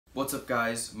What's up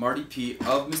guys, Marty P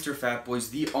of Mr. Fat Boys,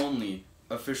 the only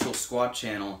official squad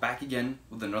channel, back again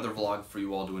with another vlog for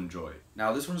you all to enjoy.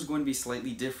 Now this one is going to be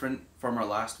slightly different from our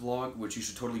last vlog, which you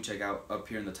should totally check out up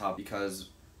here in the top because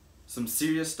some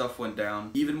serious stuff went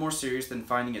down, even more serious than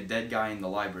finding a dead guy in the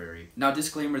library. Now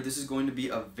disclaimer, this is going to be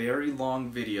a very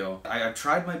long video. I've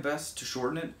tried my best to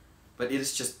shorten it, but it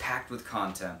is just packed with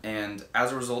content, and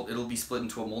as a result it'll be split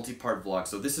into a multi-part vlog,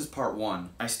 so this is part 1.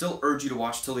 I still urge you to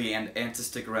watch till the end and to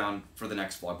stick around for the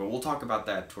next vlog, but we'll talk about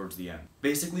that towards the end.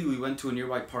 Basically, we went to a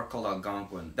nearby park called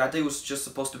Algonquin. That day was just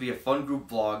supposed to be a fun group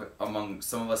vlog among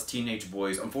some of us teenage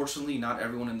boys. Unfortunately, not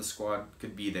everyone in the squad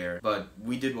could be there, but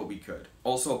we did what we could.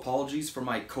 Also, apologies for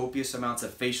my copious amounts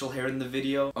of facial hair in the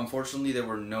video. Unfortunately, there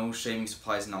were no shaving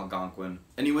supplies in Algonquin.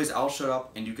 Anyways, I'll shut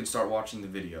up and you can start watching the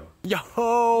video. Yo,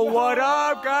 what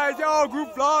up guys? Yo,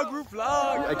 group vlog.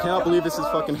 I cannot believe this is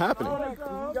fucking happening.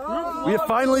 We have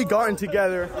finally gotten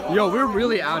together. Yo, we're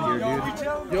really out here,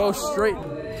 dude. Yo, straight.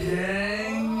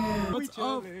 What's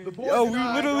up? Yo, we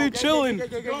literally chilling.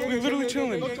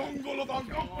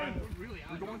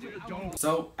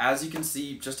 So, as you can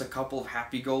see, just a couple of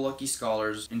happy-go-lucky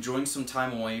scholars enjoying some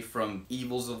time away from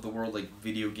evils of the world like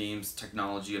video games,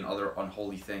 technology, and other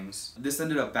unholy things. This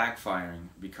ended up backfiring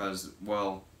because,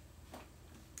 well,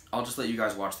 I'll just let you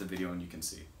guys watch the video and you can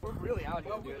see. We're really out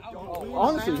here, dude.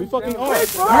 Honestly, we fucking are.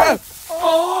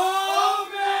 Oh,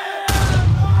 man!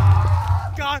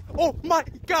 God! Oh, my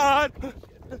God!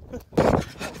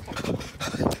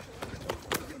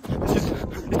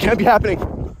 It can't be happening.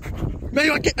 Man,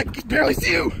 I can barely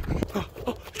see you.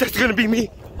 Oh, that's gonna be me.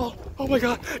 Oh my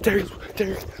God. There.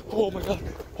 Oh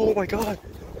my God.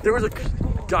 There was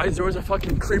a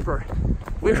fucking creeper.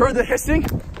 We heard the hissing,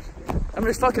 and we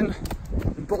just fucking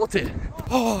bolted.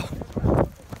 Oh.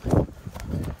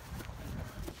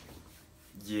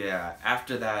 Yeah,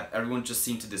 after that, everyone just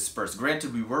seemed to disperse.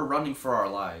 Granted, we were running for our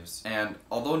lives, and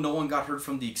although no one got hurt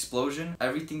from the explosion,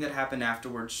 everything that happened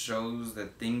afterwards shows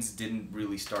that things didn't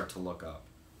really start to look up.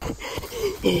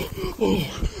 Oh,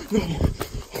 no.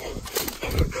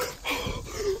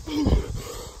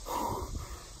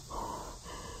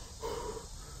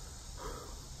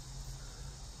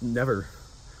 Never.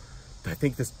 I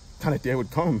think this kind of day would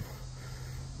come.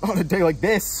 On a day like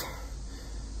this,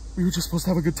 we were just supposed to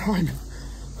have a good time.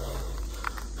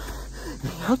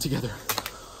 Hang out together.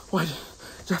 Why did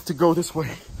you have to go this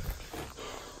way?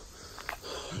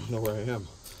 I don't know where I am.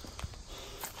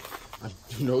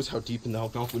 Who knows how deep in the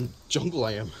Algonquin jungle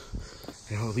I am.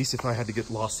 You know, at least if I had to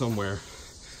get lost somewhere,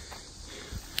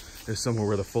 there's somewhere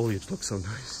where the foliage looks so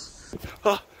nice.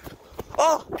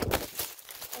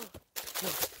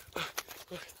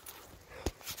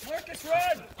 Marcus,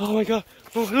 run! Oh my God.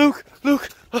 Oh, Luke. Luke,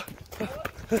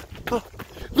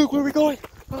 where are we going?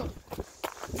 Oh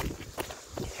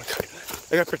my God.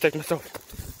 I gotta protect myself.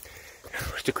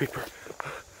 Where's the creeper?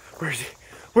 Where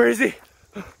is he?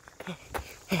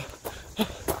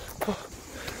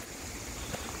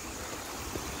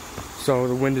 So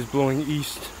the wind is blowing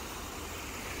east.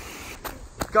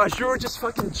 Guys, you were just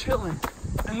fucking chilling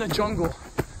in the jungle.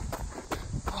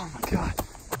 Oh my God.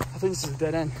 I think this is a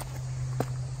dead end.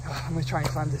 I'm gonna try and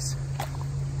climb this.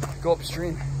 Go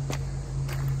upstream.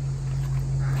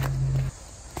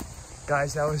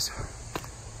 Guys, that was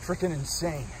freaking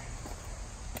insane.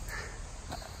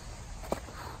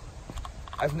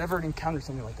 I've never encountered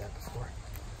something like that before.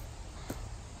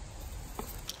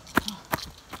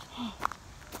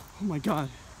 Oh my God.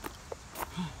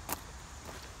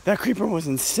 That creeper was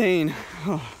insane.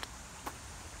 Oh.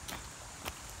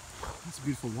 That's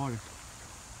beautiful water.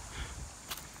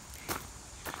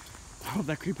 I hope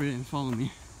that creeper didn't follow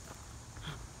me.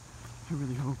 I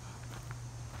really hope.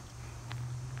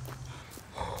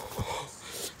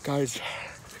 Guys,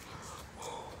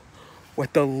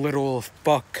 what the little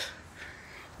fuck?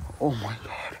 Oh my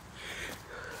God.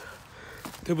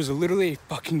 There was literally a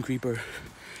fucking creeper.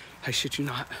 I shit you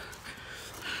not.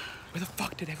 Where the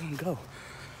fuck did everyone go?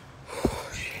 Oh,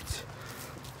 shit.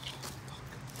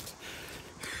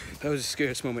 That was the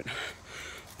scariest moment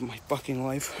of my fucking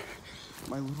life.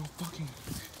 My little fucking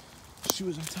shoe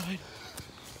is untied.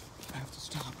 I have to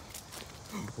stop.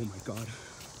 Oh my God.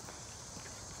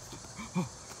 Oh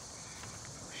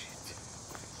shit.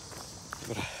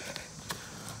 But I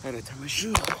had to tie my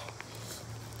shoe.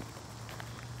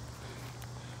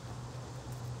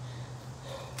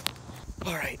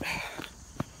 All right.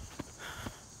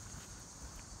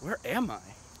 Where am I?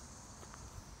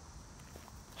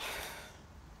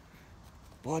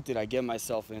 What did I get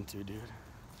myself into, dude?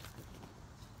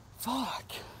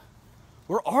 Fuck.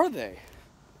 Where are they?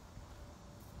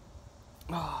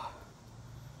 Oh.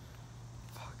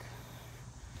 Fuck.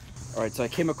 Alright, so I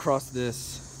came across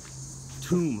this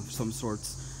tomb of some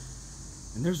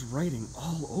sorts, and there's writing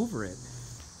all over it.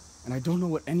 And I don't know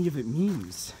what any of it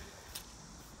means.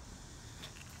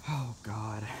 Oh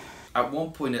God. At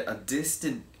one point, a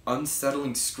distant,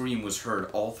 unsettling scream was heard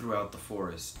all throughout the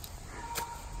forest.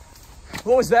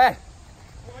 What was that?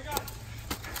 Oh my God.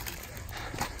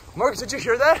 Marcus, did you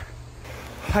hear that?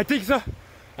 I think so.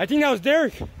 I think that was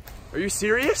Derek. Are you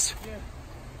serious? Yeah.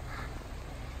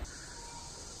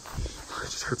 I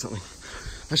just heard something.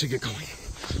 I should get going.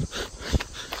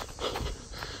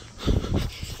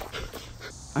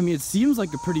 I mean, it seems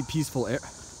like a pretty peaceful area.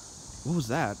 What was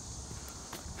that?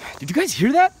 Did you guys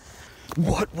hear that?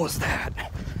 What was that?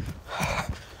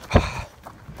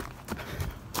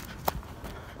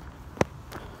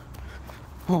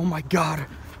 Oh my God.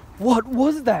 What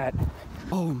was that?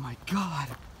 Oh my God.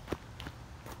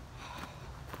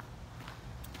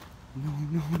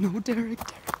 No, Derek.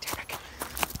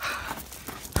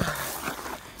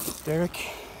 Derek.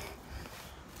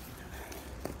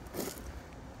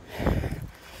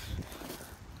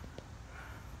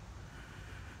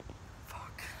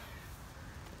 Fuck.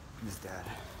 He's dead.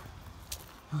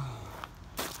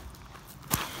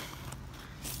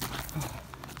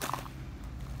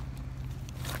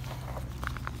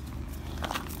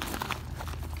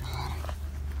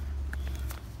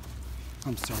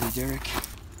 I'm sorry, Derek.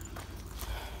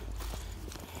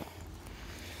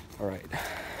 All right.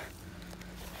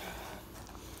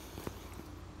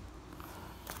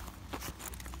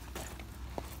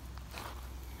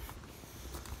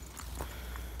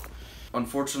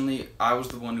 Unfortunately, I was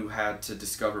the one who had to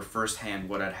discover firsthand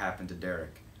what had happened to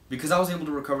Derek. Because I was able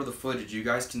to recover the footage, you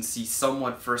guys can see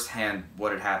somewhat firsthand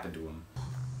what had happened to him.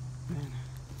 Man,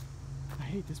 I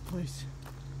hate this place.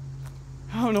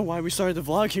 I don't know why we started the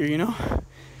vlog here, you know?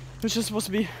 It was just supposed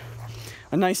to be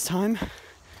a nice time.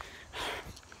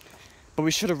 But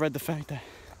we should have read the fact that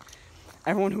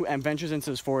everyone who ventures into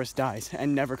this forest dies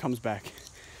and never comes back.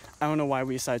 I don't know why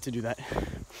we decided to do that.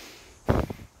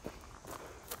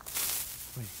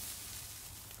 Wait,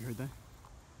 you heard that?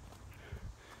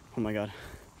 Oh my God.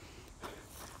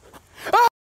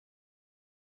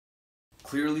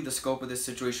 Clearly, the scope of this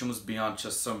situation was beyond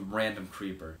just some random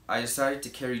creeper. I decided to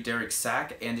carry Derek's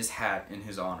sack and his hat in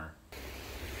his honor.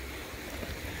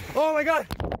 Oh my God!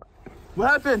 What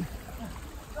happened?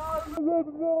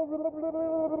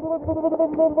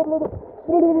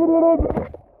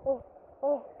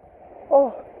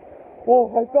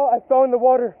 Whoa, I fell in the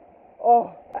water.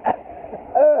 Oh.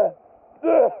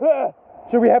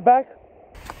 Should we head back?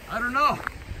 I don't know.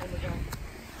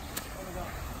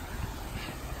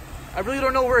 I really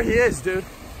don't know where he is, dude.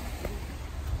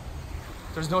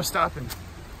 There's no stopping.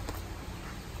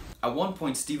 At one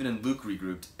point, Steven and Luke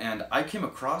regrouped, and I came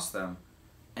across them,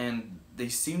 and they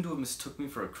seemed to have mistook me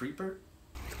for a creeper.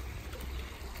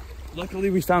 Luckily,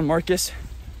 we found Marcus.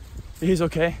 He's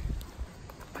okay.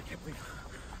 I can't believe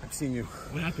I've seen you.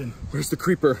 What happened? Where's the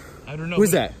creeper? I don't know. Who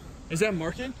is that? Is that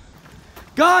Marcus?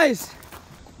 Guys!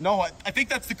 No, I think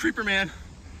that's the creeper, man.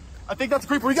 I think that's the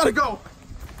creeper. We gotta go.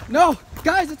 No!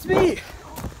 Guys, it's me!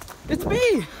 It's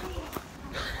me!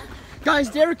 Guys,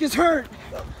 Derek is hurt!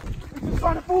 He's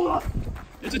trying to fool us.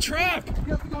 It's a trap!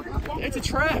 It's a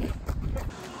trap!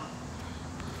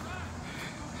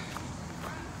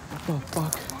 What the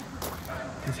fuck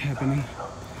is happening?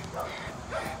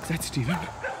 Is that Steven?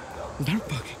 Is that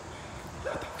fucking...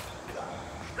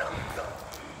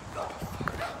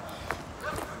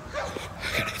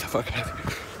 Get the fuck out of here.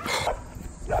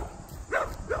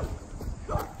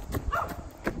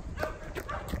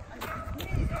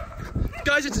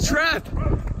 Guys, it's a trap!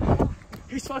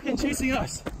 He's fucking chasing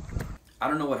us. I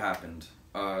don't know what happened.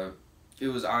 It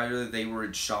was either they were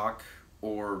in shock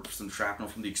or some shrapnel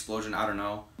from the explosion, I don't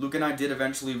know. Luke and I did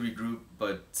eventually regroup,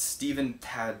 but Steven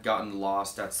had gotten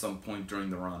lost at some point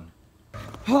during the run.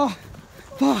 Oh,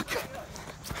 fuck!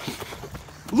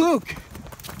 Luke!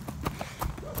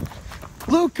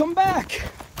 Luke, come back!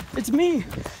 It's me!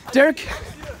 Derek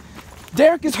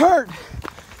is hurt!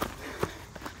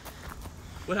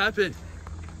 What happened?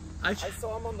 I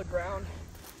saw him on the ground.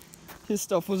 His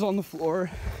stuff was on the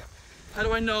floor. How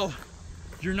do I know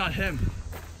you're not him?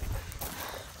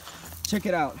 Check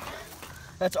it out.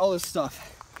 That's all his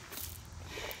stuff.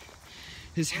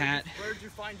 His hat. Where did you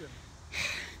find him?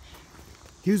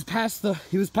 He was past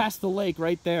the lake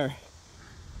right there.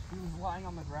 He was lying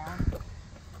on the ground.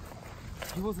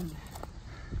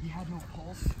 He had no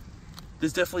pulse.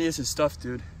 This definitely is his stuff,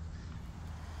 dude.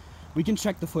 We can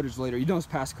check the footage later. You know his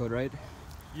passcode, right?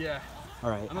 Yeah.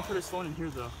 Alright. I'm gonna put his phone in here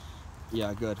though.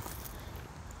 Yeah, good.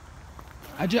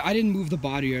 I didn't move the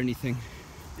body or anything.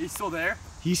 He's still there?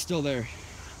 He's still there.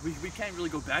 We can't really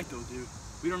go back though, dude.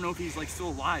 We don't know if he's like still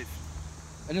alive.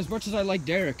 And as much as I like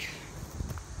Derek,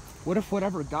 what if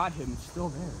whatever got him is still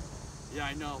there? Yeah,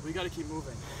 I know. We gotta keep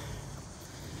moving.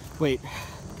 Wait,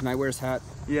 can I wear his hat?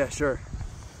 Yeah, sure.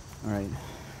 All right.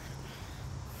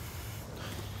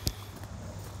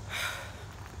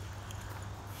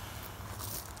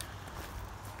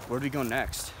 Where do we go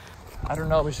next? I don't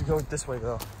know. We should go this way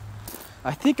though.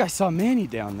 I think I saw Manny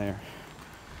down there.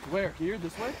 Where? Here?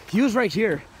 This way? He was right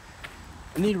here,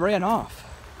 and he ran off.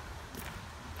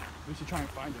 We should try and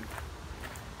find him.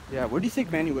 Yeah, where do you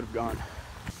think Manny would have gone?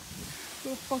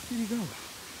 Where the fuck did he go?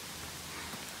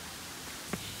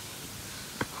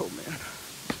 Oh man.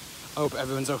 I hope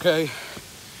everyone's okay.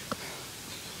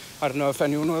 I don't know if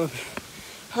anyone will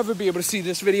ever be able to see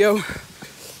this video,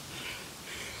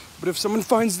 but if someone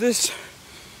finds this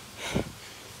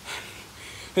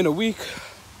in a week,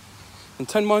 in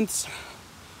 10 months,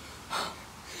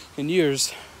 in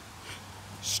years,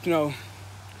 just know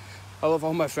I love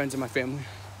all my friends and my family.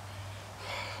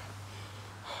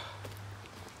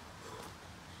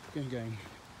 Gang, gang.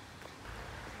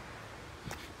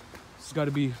 This has got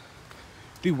to be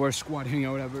the worst squad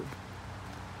hangout ever.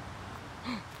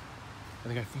 I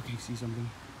think I fucking see something.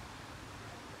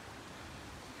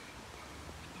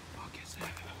 What the fuck is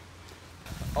that?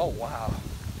 Oh, wow.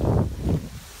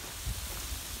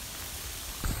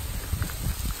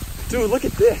 Dude, look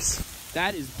at this.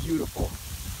 That is beautiful.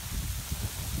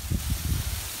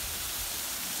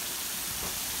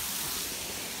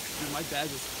 Dude, my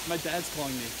dad's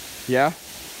calling me. Yeah?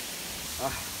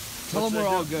 Tell him we're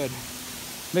all good.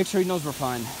 Make sure he knows we're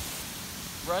fine.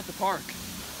 We're at the park.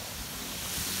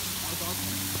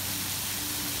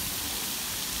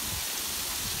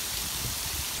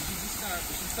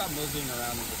 We should stop moseying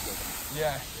around and just go.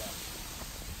 Yeah.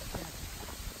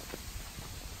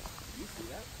 You see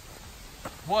that?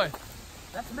 What?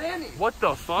 That's Manny. What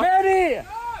the fuck? Manny!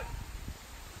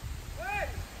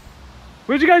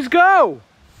 Where'd you guys go?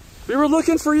 We were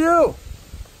looking for you.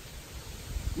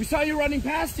 We saw you running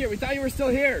past here. We thought you were still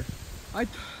here.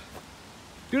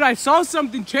 Dude, I saw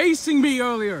something chasing me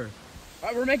earlier.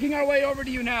 We're making our way over to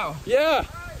you now. Yeah.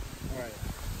 Alright.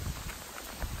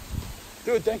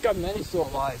 Dude, thank God Manny's still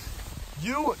alive.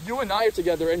 You and I are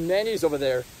together, and Manny's over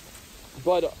there.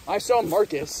 But I saw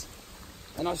Marcus,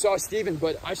 and I saw Steven,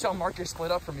 but I saw Marcus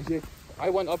split up from me. I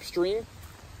went upstream.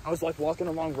 I was like walking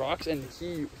along rocks, and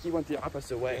he went the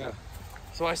opposite way. Yeah.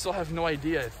 So I still have no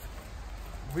idea if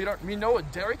we know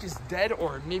Derek is dead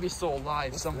or maybe still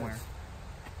alive somewhere.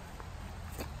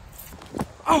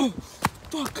 Oh,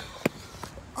 fuck.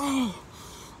 Oh,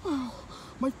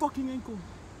 my fucking ankle.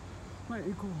 My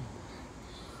ankle.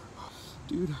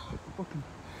 Dude, fucking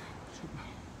shit.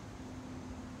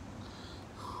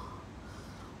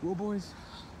 Well, boys,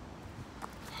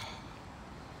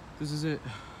 this is it.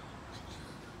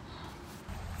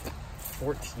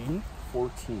 14?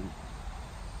 14.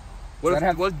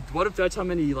 What if that's how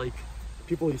many like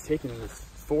people he's taking in this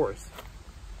forest?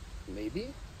 Maybe?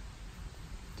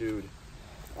 Dude,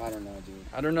 I don't know, dude.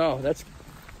 I don't know. That's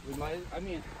I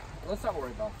mean, let's not worry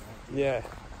about that. yeah.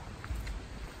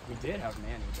 We did have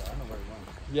Manny, but I don't know where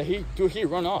he went. Yeah, he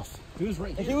run off. He was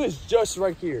right here. He was just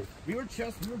right here. We were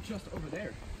just over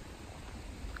there.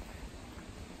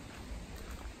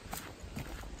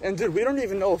 And dude, we don't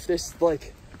even know if this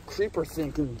like creeper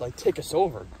thing can like take us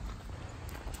over.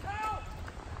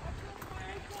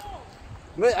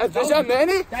 Man, is that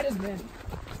Manny? That is Manny.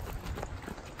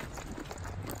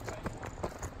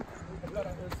 I thought I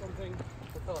heard something.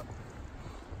 I thought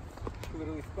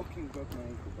literally fucking broke my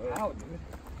ankle, bro. Ow, dude.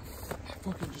 I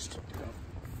fucking just took it up.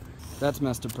 That's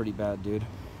messed up pretty bad, dude.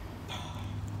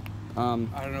 I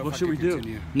don't know. What should we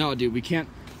do? No, dude, we can't.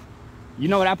 You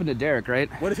know what happened to Derek, right?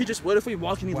 What if we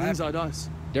walk and he leans on us?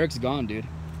 Derek's gone, dude.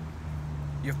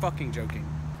 You're fucking joking.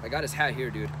 I got his hat here,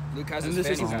 dude. Luke has And his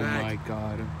this is fanny his pack. bag. my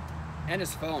god. And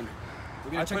his phone.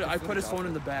 We're gonna check the I put his footage phone off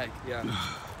in it. the bag. Yeah.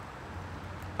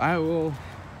 I will.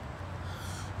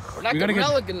 We're not gonna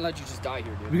let you just die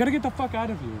here, dude. We gotta get the fuck out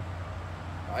of here.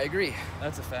 I agree.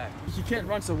 That's a fact. He can't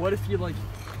run, so what if he like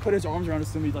put his arms around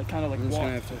us and we like kind of like I'm just walk?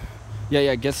 gonna have to.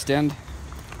 Yeah, stand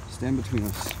between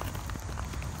us.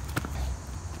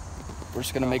 We're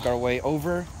just gonna make our way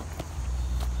over.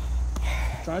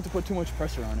 Try not to put too much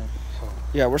pressure on it.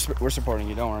 Yeah, we're supporting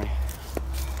you. Don't worry.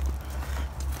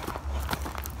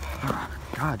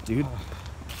 God, dude.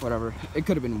 Whatever. It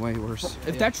could have been way worse.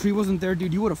 If that tree wasn't there,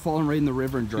 dude, you would have fallen right in the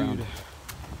river and drowned. Dude,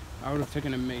 I would have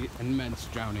taken an immense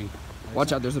drowning.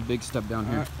 Watch out, there's a big step down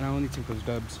here. And I only took those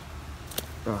dubs.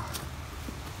 Ugh.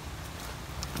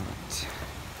 Alright.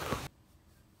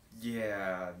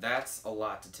 Yeah, that's a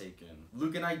lot to take in.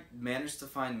 Luke and I managed to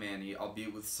find Manny,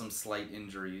 albeit with some slight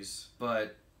injuries,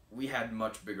 but we had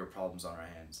much bigger problems on our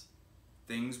hands.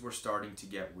 Things were starting to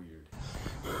get weird.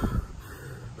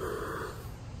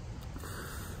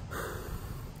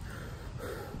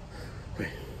 Wait.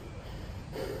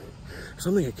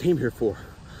 Something I came here for.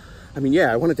 I mean,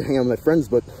 yeah, I wanted to hang out with my friends,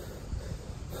 but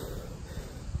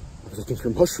I was looking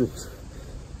for mushrooms.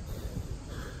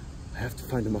 I have to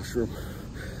find a mushroom.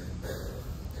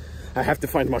 I have to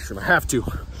find a mushroom. I have to.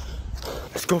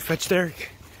 Let's go fetch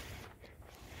Derek.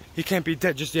 He can't be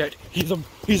dead just yet. He's a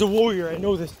warrior. I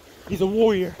know this. He's a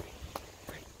warrior.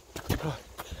 All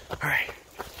right,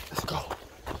 let's go.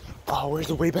 Oh, where's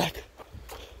the way back?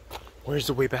 Where's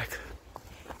the way back?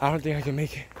 I don't think I can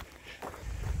make it.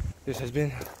 This has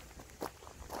been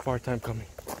a far time coming.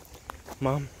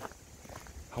 Mom,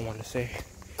 I want to say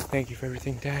thank you for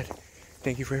everything. Dad,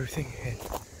 thank you for everything. And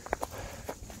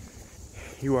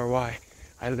you are why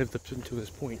I lived up until this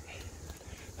point.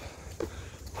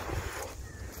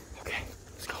 Okay,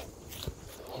 let's go.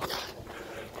 Oh my God.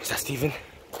 Is that Steven?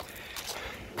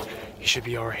 He should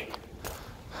be alright.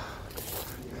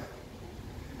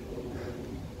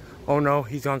 Oh no,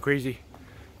 he's gone crazy.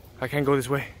 I can't go this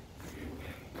way.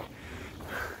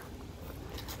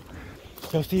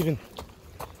 Yo, Steven.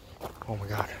 Oh my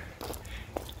God.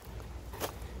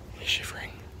 He's shivering.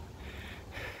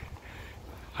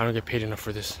 I don't get paid enough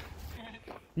for this.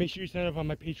 Make sure you sign up on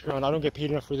my Patreon. I don't get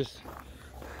paid enough for this.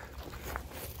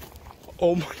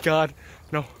 Oh my God.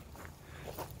 No.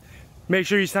 Make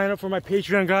sure you sign up for my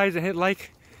Patreon, guys, and hit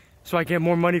like so I get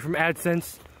more money from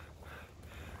AdSense.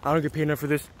 I don't get paid enough for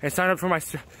this. And sign up for my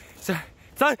sign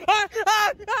up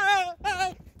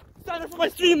for my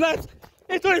Streamlabs.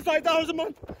 It's $25 a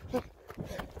month.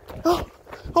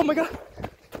 Oh my God.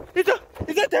 Is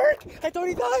that Derek? I thought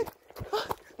he died.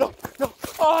 No.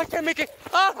 Oh, I can't make it.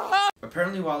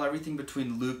 Apparently, while everything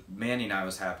between Luke, Manny, and I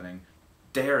was happening,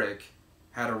 Derek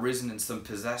had arisen in some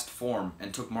possessed form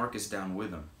and took Marcus down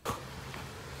with him.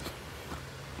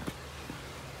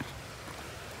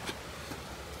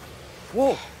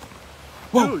 Whoa.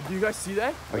 Dude, do you guys see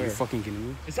that? Are you fucking kidding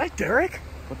me? Is that Derek?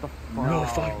 What the fuck? No,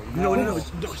 fuck. No. Hey.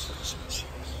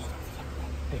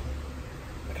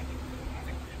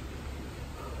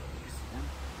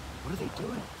 What are they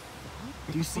doing?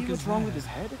 Do you see what's wrong with his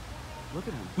head? Look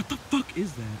at him. What the fuck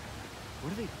is that?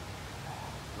 What are they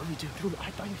doing? Dude, I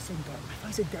thought you said Derek. I thought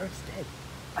you said Derek's dead.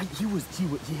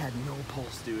 He had no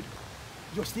pulse, dude.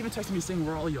 Yo, Steven texted me saying,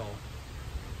 where are all y'all?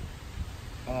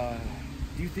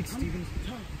 Do you think Steven's...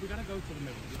 We gotta go to the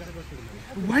middle.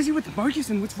 Why is he with Marcus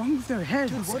and what's wrong with their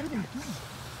heads? Dude, what are they doing?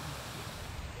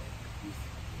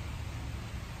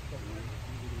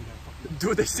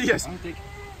 Dude, they see us.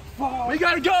 We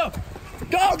gotta go!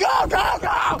 Go!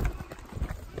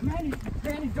 Manny,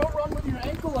 don't run with your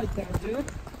ankle like that, dude.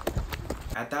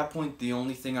 At that point, the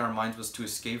only thing on our minds was to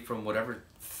escape from whatever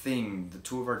thing the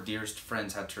two of our dearest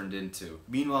friends had turned into.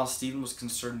 Meanwhile, Steven was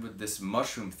concerned with this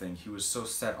mushroom thing he was so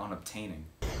set on obtaining.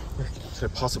 Where can I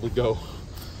possibly go?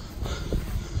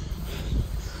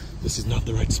 This is not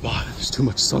the right spot. There's too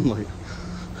much sunlight.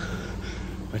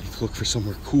 I need to look for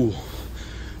somewhere cool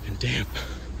and damp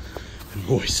and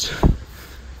moist.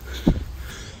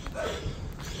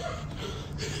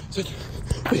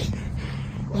 Wait,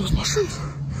 are those mushrooms?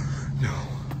 No.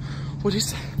 What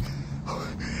is that? Oh,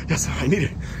 yes, I need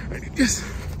it. Yes.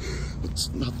 It's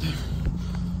not there.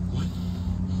 What?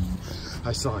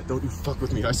 I saw it. Don't you fuck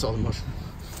with me. I saw the mushroom.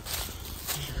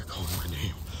 You're calling my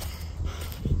name.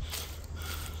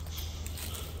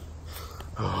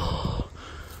 Oh,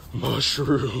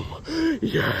 mushroom.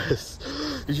 Yes.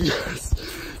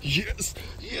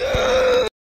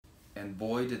 And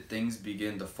boy, did things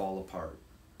begin to fall apart.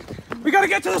 We gotta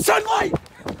get to the sunlight!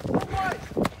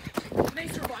 Can they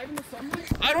survive in the sunlight?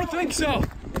 I don't think so.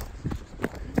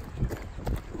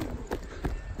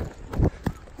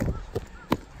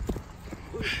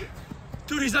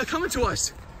 Dude, he's not coming to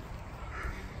us.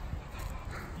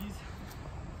 He's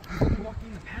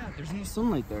walking the path. There's no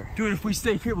sunlight there. Dude, if we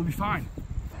stay here, we'll be fine.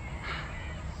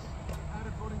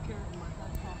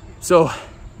 So,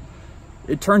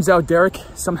 it turns out Derek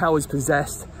somehow is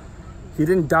possessed. He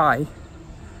didn't die.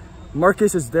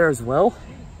 Marcus is there as well.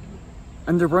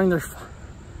 And they're wearing their...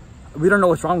 We don't know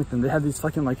what's wrong with them. They have these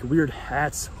fucking like weird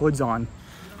hats, hoods on.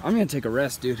 I'm gonna take a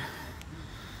rest, dude.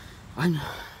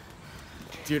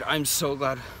 Dude, I'm so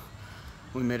glad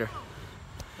we made her.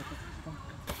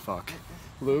 Fuck.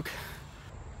 Luke.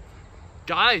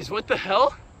 Guys, what the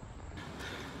hell?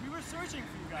 We were searching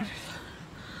for you guys.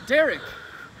 Derek!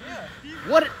 Yeah.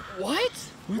 What?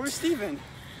 Where's Steven?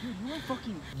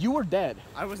 You were dead.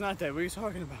 I was not dead. What are you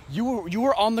talking about? You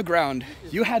were on the ground.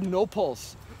 You had no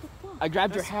pulse. I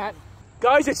grabbed your hat.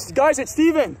 Guys, it's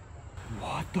Steven.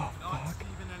 What the Not fuck?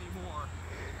 Steven anymore.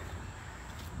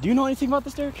 Do you know anything about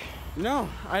this, Derek? No,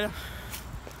 I don't.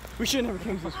 We should never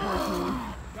came to this quarantine.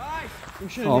 Guys! We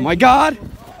should Oh my God!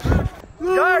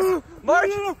 Guys, Mark!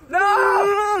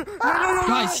 No!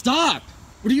 Guys, stop!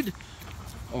 What are you?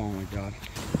 Oh my God!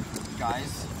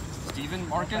 Guys, Steven,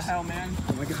 Marcus. What the hell, man?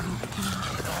 Oh my God!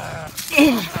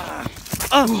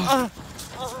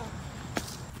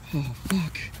 Oh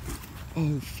fuck!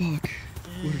 Oh fuck!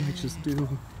 What did I just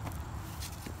do?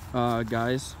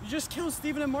 Guys. You just killed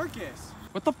Steven and Marcus.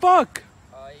 What the fuck?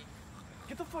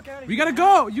 Get the fuck out of here. We gotta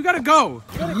go. You gotta go.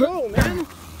 You gotta go, man.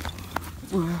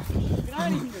 Get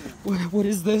out of here. What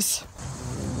is this?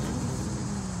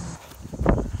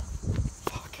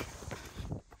 Fuck.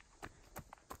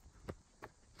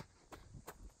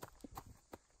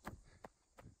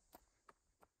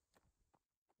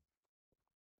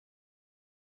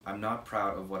 I'm not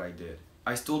proud of what I did.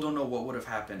 I still don't know what would have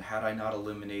happened had I not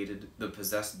eliminated the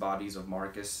possessed bodies of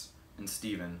Marcus and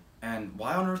Steven. And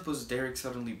why on earth was Derek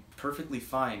suddenly perfectly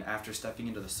fine after stepping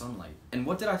into the sunlight? And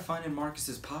what did I find in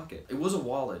Marcus's pocket? It was a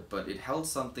wallet, but it held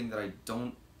something that I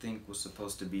don't think was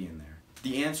supposed to be in there.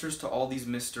 The answers to all these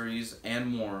mysteries and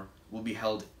more will be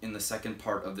held in the second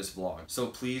part of this vlog. So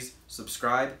please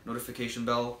subscribe, notification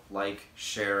bell, like,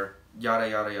 share, yada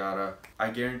yada yada. I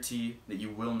guarantee that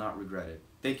you will not regret it.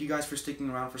 Thank you guys for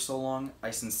sticking around for so long. I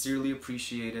sincerely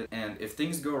appreciate it. And if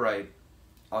things go right,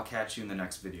 I'll catch you in the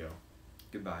next video.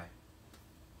 Goodbye.